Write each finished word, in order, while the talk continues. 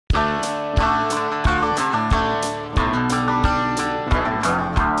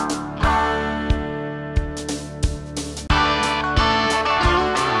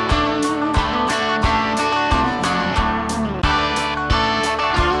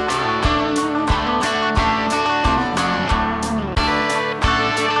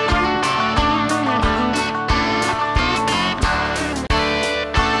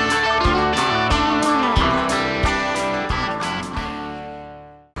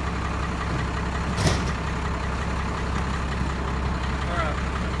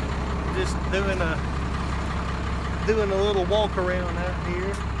doing a little walk around out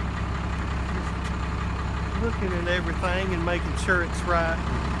here. Just looking at everything and making sure it's right.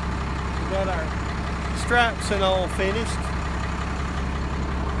 We got our stripes and all finished.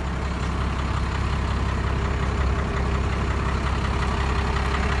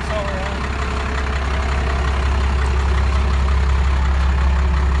 It's all right.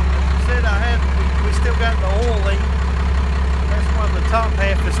 We still got the oil leak. That's why the top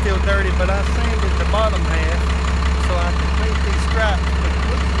half is still dirty, but I sanded the bottom half so I can paint these stripes. But it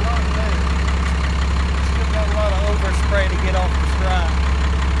looks a lot better. Still got a lot of overspray to get off the stripe.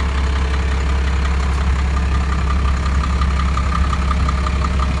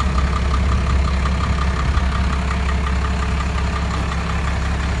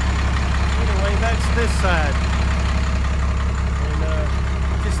 Anyway, that's this side.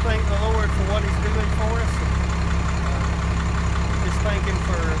 Just thank the Lord for what He's doing for us. Just thank Him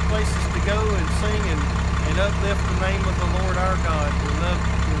for places to go and sing and uplift the name of the Lord our God. We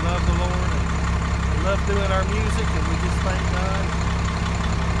love the Lord and we love doing our music, and we just thank God.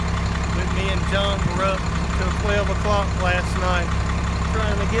 With me and John were up till 12 o'clock last night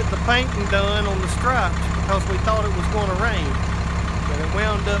trying to get the painting done on the stripes because we thought it was going to rain. But it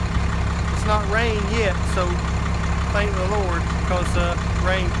wound up, it's not rained yet, so thank the Lord, because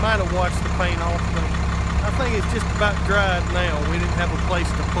rain might have washed the paint off, but I think it's just about dried now. We didn't have a place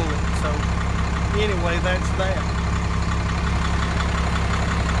to pull it, so anyway, that's that.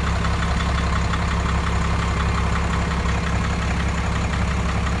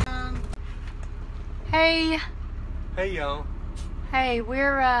 Hey. Hey y'all. Hey,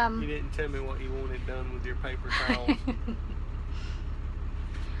 we're You didn't tell me what you wanted done with your paper towels.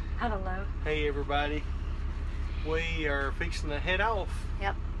 I don't know. Hey everybody. We are fixing to head off.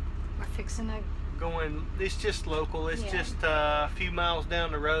 Yep. We're fixing to it's just local. It's just a few miles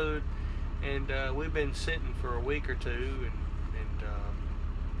down the road, and we've been sitting for a week or two and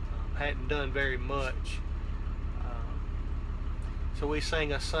hadn't done very much. So we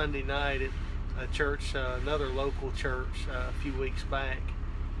sang a Sunday night at a church, another local church, a few weeks back,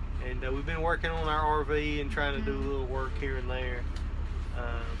 and we've been working on our RV and trying to do a little work here and there.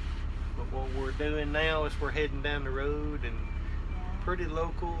 But what we're doing now is we're heading down the road and pretty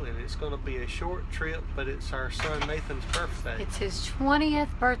local, and it's going to be a short trip, but it's our son Nathan's birthday. It's his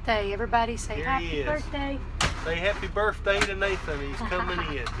 20th birthday. Everybody say Here happy birthday. Say happy birthday to Nathan. He's coming in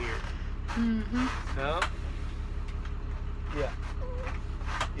here. Mm-hmm. No? Yeah.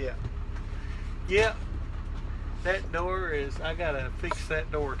 Yeah. Yeah. That door is, I got to fix that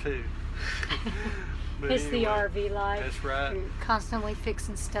door too. It's anyway, the RV life. That's right. You're constantly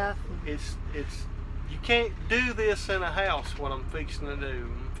fixing stuff. It's you can't do this in a house. What I'm fixing to do,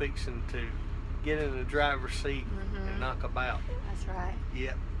 I'm fixing to get in the driver's seat and knock about. That's right.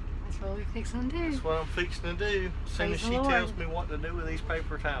 Yep. That's what we're fixing to do. That's what I'm fixing to do. As soon as she tells me what to do with these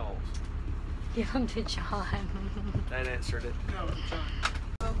paper towels. Give them to John. That answered it. No,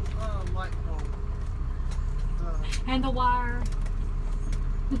 John. Light pole. And the wire.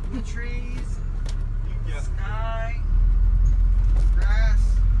 The trees. The sky.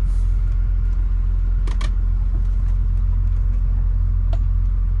 Grass.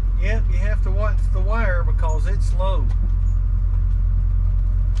 Yep, you have to watch the wire because it's low.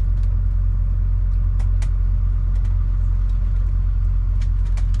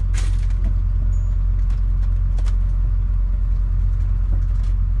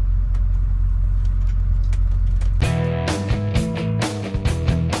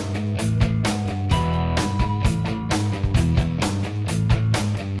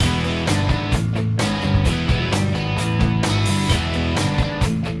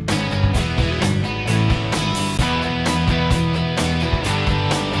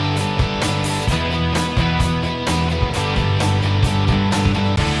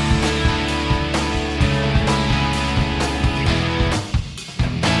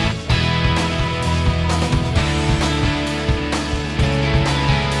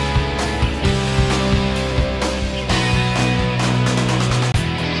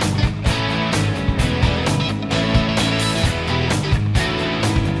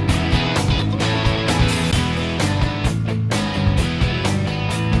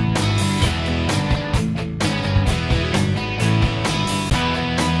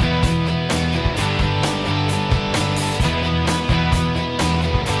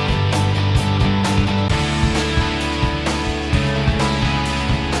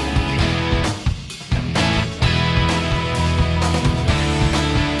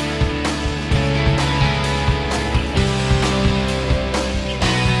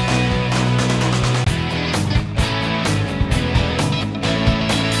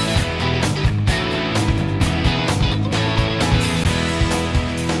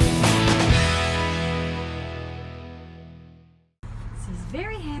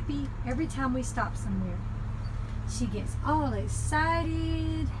 happy every time we stop somewhere. She gets all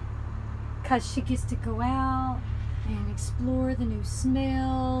excited because she gets to go out and explore the new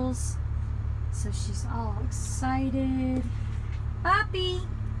smells. So she's all excited. Poppy,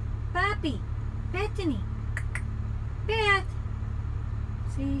 Poppy, Bethany, Beth.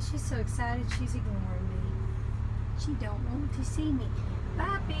 See, she's so excited she's ignoring me. She don't want to see me.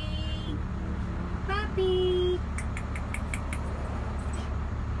 Poppy, Poppy.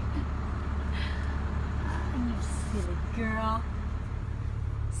 You silly girl.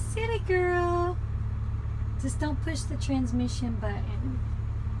 Silly girl. Just don't push the transmission button.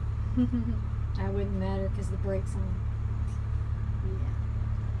 That wouldn't matter because the brake's on. Yeah.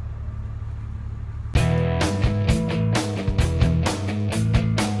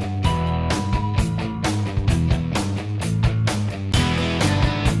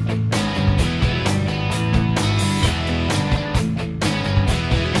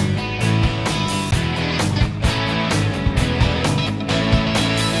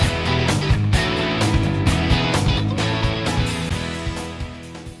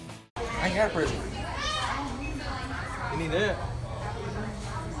 I got a present. You need that.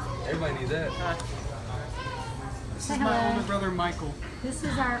 Everybody needs that. This Say is my hello. older brother, Michael. This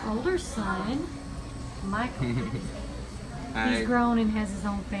is our older son, Michael. He's Hi. grown and has his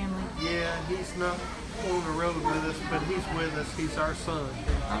own family. Yeah, he's not on the road with us, but he's with us. He's our son.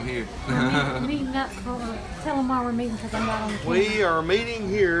 I'm here. Meeting up for, tell them why we're meeting because I'm not on the camera. We are meeting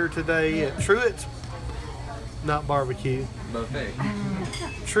here today at Truett's, not barbecue, Buffet.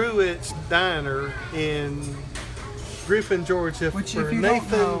 Truett's Diner in Griffin, Georgia Which, for if you don't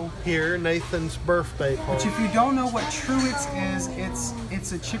Nathan know- here, Nathan's birthday Which, party. if you don't know what Truett's is,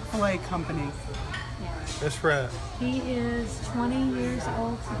 it's a Chick-fil-A company. That's right. He is 20 years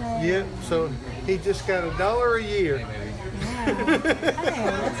old today. Yep, so he just got $1 a year. Yeah. Hey,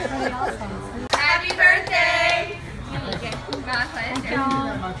 that's pretty awesome. Happy birthday! My Thank pleasure.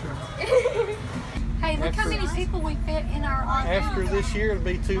 y'all. Hey, look how many people we fit in our After this year, it'll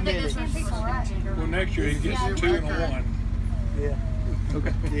be too I think many. there's 10 people, right? Well, next year he gets Yeah, 2 and 1. Yeah.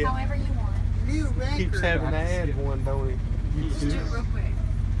 Okay. Yeah. However you want. New Keeps record. having to add one, don't he? Just do it real quick.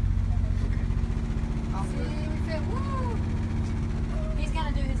 See, we fit, woo! He's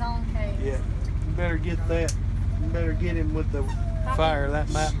gonna do his own cake. Yeah. You better get that. You better get him with the fire. That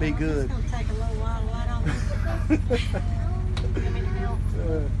might be good. It's gonna take a little while to light on. Give me the milk.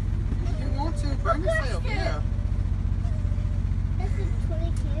 If you want to, burn yourself, yeah. This is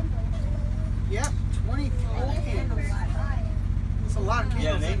 20 candles. Yep, 20 full candles. It's a lot of Yeah,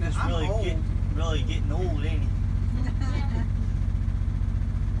 candles. in Nathan's it. I'm really old. getting old, ain't he?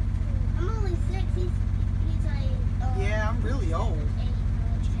 I'm only 6. He's like, Yeah, I'm really old. 8.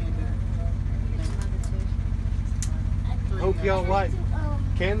 Hope y'all like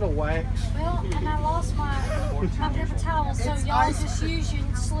candle wax. Well, and I lost my paper towel, so It's y'all ice just use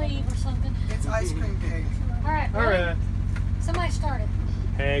your sleeve or something. It's ice cream cake. All right. All ready? right. Somebody started.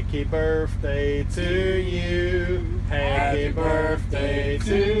 Happy birthday to you. Happy birthday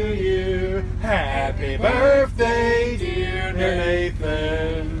to you. Happy birthday, dear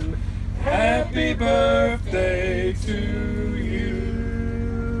Nathan. Happy birthday to you.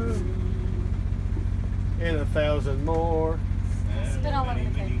 And 1,000 more. Spit all over the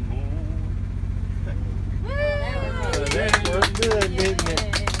cake. Woo! That worked good, didn't it?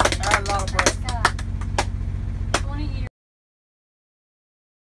 I had a lot of breakfast.